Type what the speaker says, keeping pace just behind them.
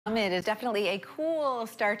It is definitely a cool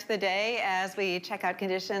start to the day as we check out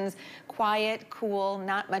conditions. Quiet, cool,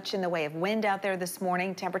 not much in the way of wind out there this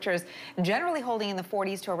morning. Temperatures generally holding in the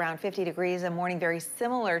 40s to around 50 degrees. A morning very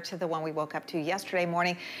similar to the one we woke up to yesterday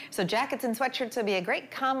morning. So jackets and sweatshirts will be a great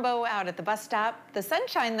combo out at the bus stop. The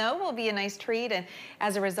sunshine, though, will be a nice treat. And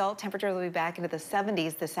as a result, temperatures will be back into the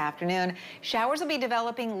 70s this afternoon. Showers will be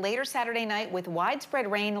developing later Saturday night with widespread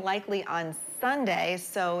rain likely on Sunday.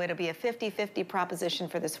 So it'll be a 50-50 proposition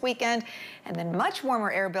for this weekend, and then much warmer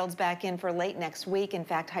air builds back in for late next week. In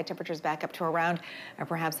fact, high temperatures back up to around or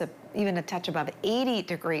perhaps even a touch above 80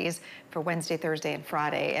 degrees for Wednesday, Thursday, and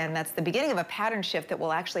Friday. And that's the beginning of a pattern shift that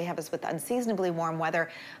will actually have us with unseasonably warm weather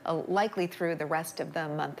likely through the rest of the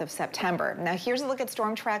month of September. Now here's a look at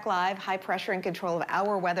Storm Track Live. High pressure and control of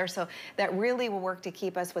our weather, so that really will work to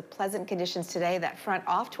keep us with pleasant conditions today. That front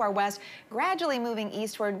off to our west, gradually moving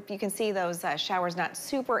eastward. You can see those showers not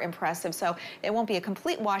super impressive, so it won't be a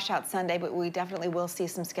complete washout Sunday, but we definitely will see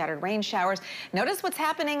some scattered rain showers. Notice what's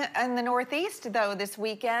happening in the northeast, though, this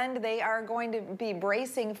weekend. They are going to be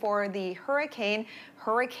bracing for the Hurricane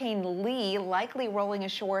Lee, likely rolling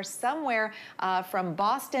ashore somewhere from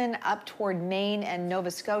Boston up toward Maine and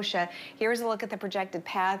Nova Scotia. Here's a look at the projected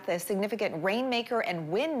path. A significant rainmaker and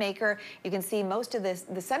wind maker. You can see most of this,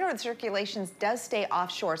 the center of the circulations does stay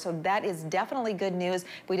offshore, so that is definitely good news.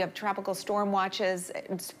 We'd have tropical storm watches,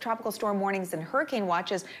 tropical storm warnings and hurricane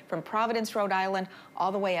watches from Providence, Rhode Island,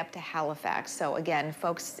 all the way up to Halifax. So again,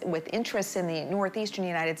 folks with interests in the northeastern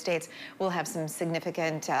United States will have some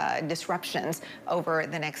significant disruptions over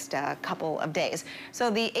the next couple of days. So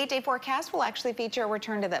the 8-day forecast will actually feature a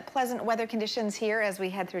return to the pleasant weather conditions here as we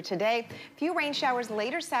head through today. Few rain showers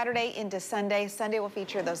later Saturday into Sunday. Sunday will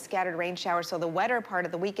feature those scattered rain showers, so the wetter part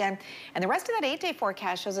of the weekend. And the rest of that 8-day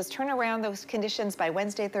forecast shows us turn around those conditions by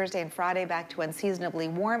Wednesday, Thursday, and Friday back to unseasonably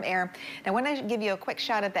warm air. Now, when I give you a quick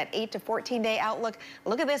shot at that 8 to 14-day outlook,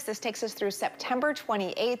 look at this. This takes us through September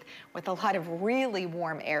 28th with a lot of really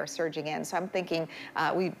warm air surging in. So I'm thinking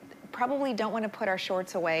we probably don't want to put our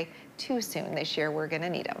shorts away too soon this year. We're going to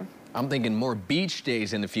need them. I'm thinking more beach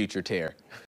days in the future, Tara.